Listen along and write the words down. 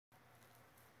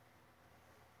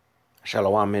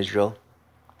Shalom, Israel.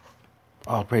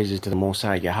 All praises to the Most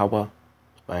High Yahawah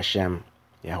Bahashem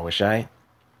Yahawashi,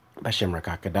 Bahashem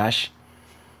Rakakadash.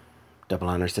 Double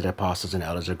honors to the apostles and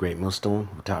elders of Great Millstone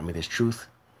who taught me this truth.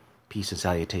 Peace and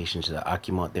salutations to the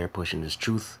Akim out there pushing this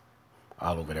truth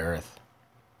all over the earth.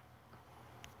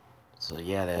 So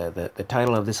yeah, the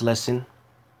title of this lesson,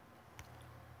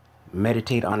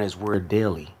 meditate on his word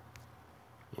daily.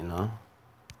 You know,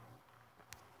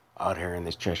 out here in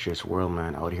this treacherous world,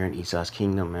 man, out here in Esau's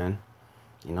kingdom, man,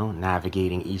 you know,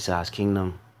 navigating Esau's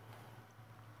kingdom,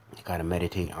 you gotta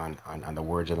meditate on the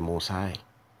words of the Most High,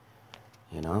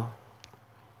 you know.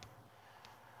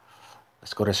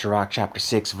 Let's go to Sirach chapter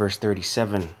 6, verse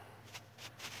 37.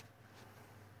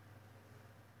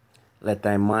 Let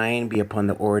thy mind be upon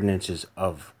the ordinances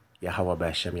of Yahawah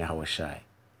Bahashem Yahawashi,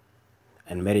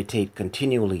 and meditate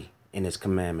continually in his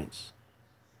commandments.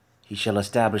 He shall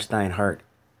establish thine heart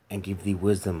and give thee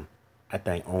wisdom at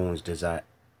thine own desire.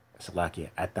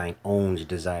 At thine own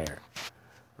desire,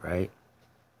 right?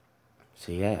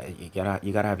 So yeah, you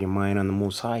gotta have your mind on the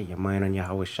Most High, your mind on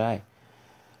Yahawashi,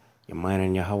 your mind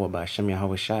on Yahawah Bahashem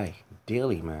Yahawashi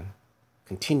daily, man,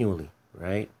 continually,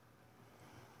 right?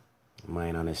 Your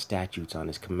mind on his statutes, on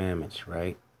his commandments,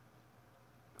 right?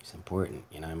 It's important,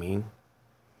 you know what I mean?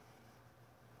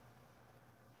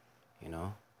 You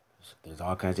know, there's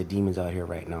all kinds of demons out here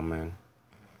right now, man.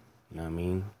 You know what I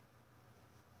mean?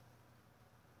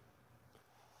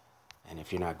 And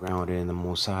if you're not grounded in the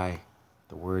Most High,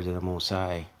 the words of the Most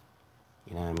High,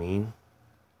 you know what I mean?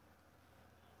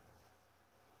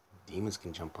 Demons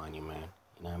can jump on you, man.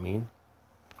 You know what I mean?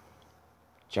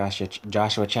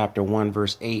 Joshua chapter 1,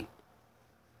 verse 8.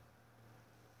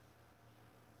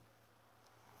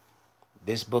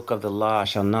 This book of the law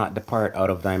shall not depart out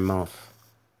of thy mouth,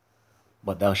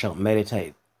 but thou shalt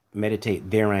meditate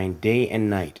therein day and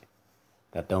night,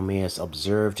 that thou mayest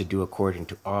observe to do according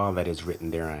to all that is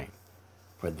written therein.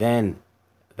 For then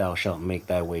thou shalt make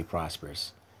thy way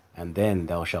prosperous, and then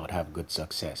thou shalt have good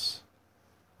success.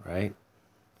 Right?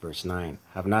 Verse 9.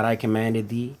 Have not I commanded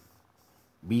thee?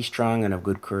 Be strong and of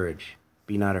good courage.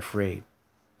 Be not afraid,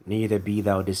 neither be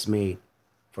thou dismayed.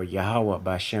 For Yahawah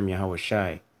Bahashem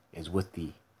Yahawashi is with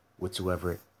thee,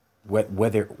 whithersoever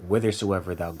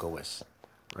thou goest.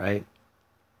 Right?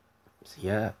 So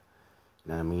yeah,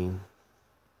 you know what I mean?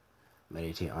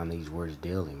 Meditate on these words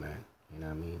daily, man. You know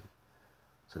what I mean?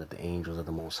 So that the angels of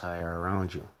the Most High are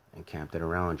around you, encamped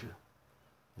around you.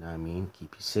 You know what I mean?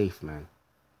 Keep you safe, man.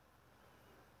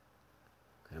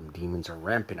 Them demons are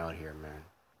rampant out here, man.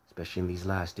 Especially in these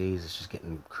last days, it's just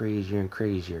getting crazier and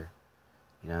crazier.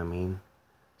 You know what I mean?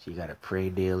 So you gotta pray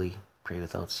daily, pray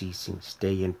without ceasing,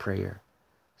 stay in prayer,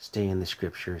 stay in the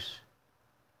scriptures,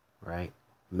 right?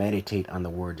 Meditate on the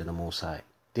words of the Most High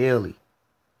daily.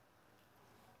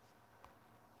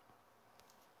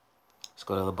 Let's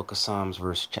go to the book of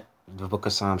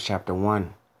Psalms, chapter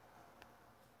 1,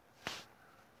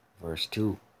 verse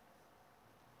 2.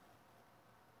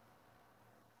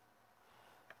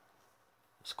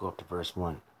 Let's go up to verse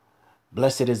 1.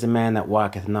 Blessed is the man that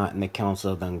walketh not in the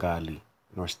counsel of the ungodly,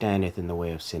 nor standeth in the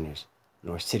way of sinners,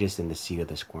 nor sitteth in the seat of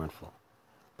the scornful.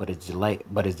 But his delight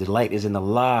is in the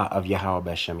law of Yahawah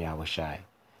Bahashem Yahawashi,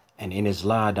 and in his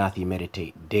law doth he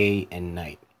meditate day and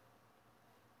night.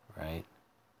 Right?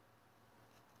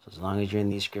 So as long as you're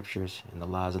in these scriptures and the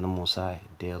laws of the Most High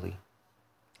daily,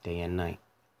 day and night,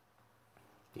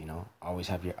 you know, always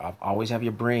have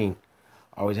your brain,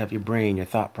 your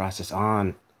thought process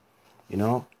on, you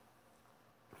know,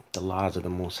 the laws of the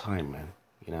Most High, man.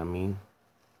 You know what I mean?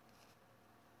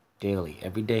 Daily,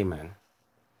 every day, man.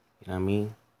 You know what I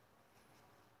mean?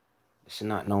 This is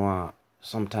not no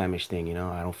sometime-ish thing, you know.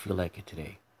 I don't feel like it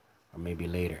today, or maybe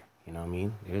later. You know what I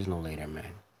mean? There's no later,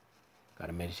 man.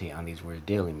 Gotta meditate on these words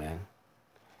daily, man.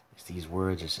 It's these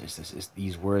words. It's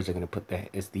these words are gonna put that.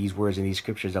 It's these words in these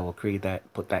scriptures that will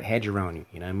put that hedge around you.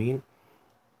 You know what I mean?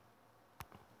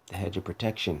 The hedge of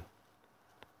protection,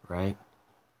 right?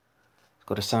 Let's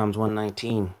go to Psalms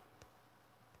 119.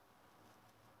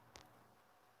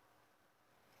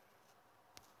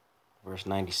 Verse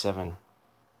 97.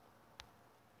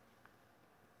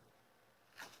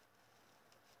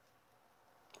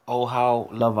 Oh, how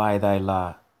love I thy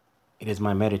law. It is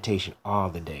my meditation all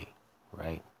the day,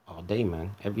 right? All day,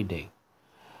 man, every day.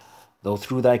 Though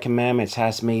through thy commandments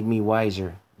hast made me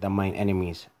wiser than mine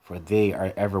enemies, for they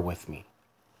are ever with me.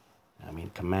 I mean,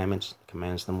 commands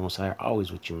of the Most High are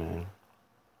always with you, man.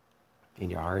 In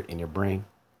your heart, in your brain,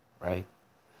 right?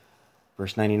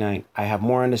 Verse 99, I have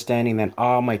more understanding than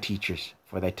all my teachers,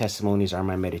 for thy testimonies are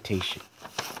my meditation,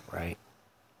 right?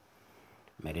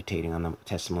 Meditating on the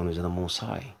testimonies of the Most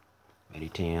High.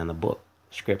 Meditating on the book,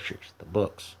 scriptures, the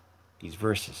books, these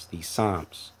verses, these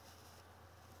psalms,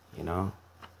 you know,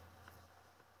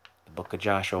 the book of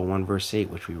Joshua 1 verse 8,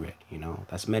 which we read, you know,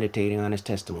 that's meditating on his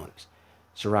testimonies.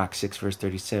 Sirach 6 verse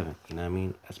 37, you know what I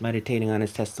mean? That's meditating on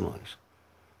his testimonies,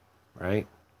 right?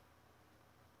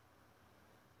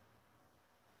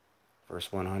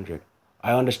 Verse 100,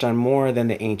 I understand more than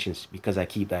the ancients because I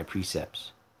keep thy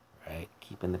precepts, right?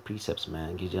 Keeping the precepts,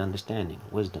 man, gives you understanding,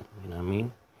 wisdom, you know what I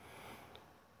mean?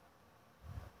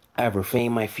 I have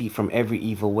refrained my feet from every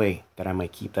evil way that I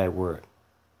might keep thy word,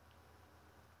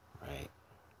 right?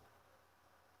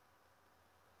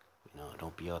 You know,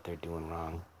 don't be out there doing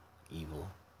wrong, evil,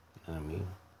 you know what I mean?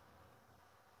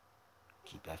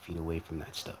 Keep that feet away from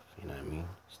that stuff, you know what I mean?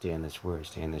 Stay in this word,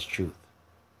 stay in this truth,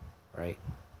 right?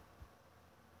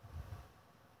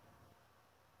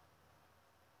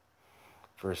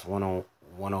 Verse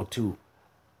 102,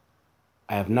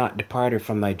 I have not departed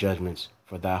from thy judgments,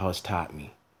 for thou hast taught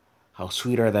me. How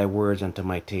sweet are thy words unto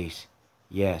my taste,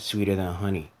 yes, sweeter than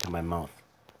honey to my mouth.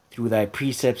 Through thy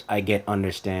precepts I get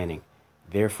understanding,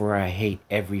 therefore I hate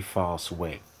every false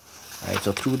way. All right,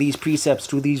 so through these precepts,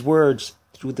 through these words,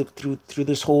 through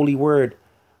this holy word,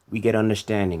 we get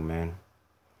understanding, man.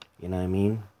 You know what I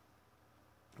mean?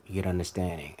 We get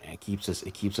understanding, and it keeps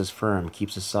us firm,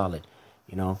 keeps us solid.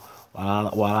 You know, while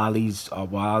all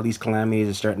these calamities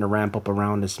are starting to ramp up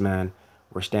around us, man,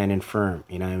 we're standing firm.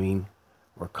 You know what I mean?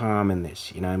 We're calm in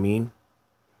this. You know what I mean?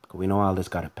 'Cause we know all this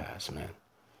gotta pass, man.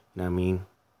 You know what I mean?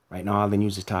 Right now, all the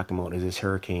news is talking about is this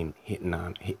hurricane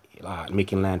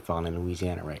making landfall in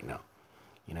Louisiana right now.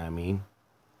 You know what I mean?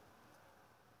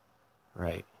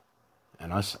 Right.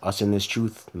 And us in this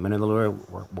truth, the men of the Lord,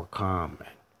 we're calm,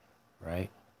 man. Right?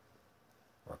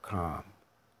 We're calm.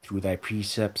 Through thy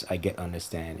precepts I get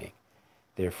understanding.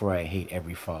 Therefore I hate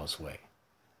every false way.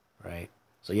 Right?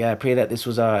 So yeah, I pray that this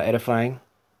was edifying.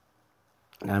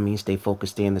 You know what I mean? Stay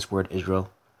focused, stay in this word,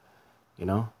 Israel. You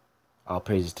know? All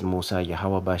praises to the Most High,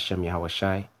 Yahawah Bahashem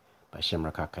Yahawashi,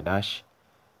 Bahashem Rakakadash.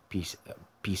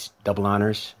 Peace, double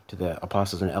honors to the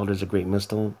apostles and elders of Great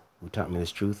Millstone who taught me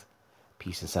this truth.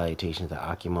 Peace and salutations to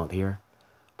Akimont here,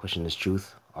 pushing this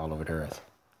truth all over the earth.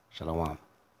 Shalom.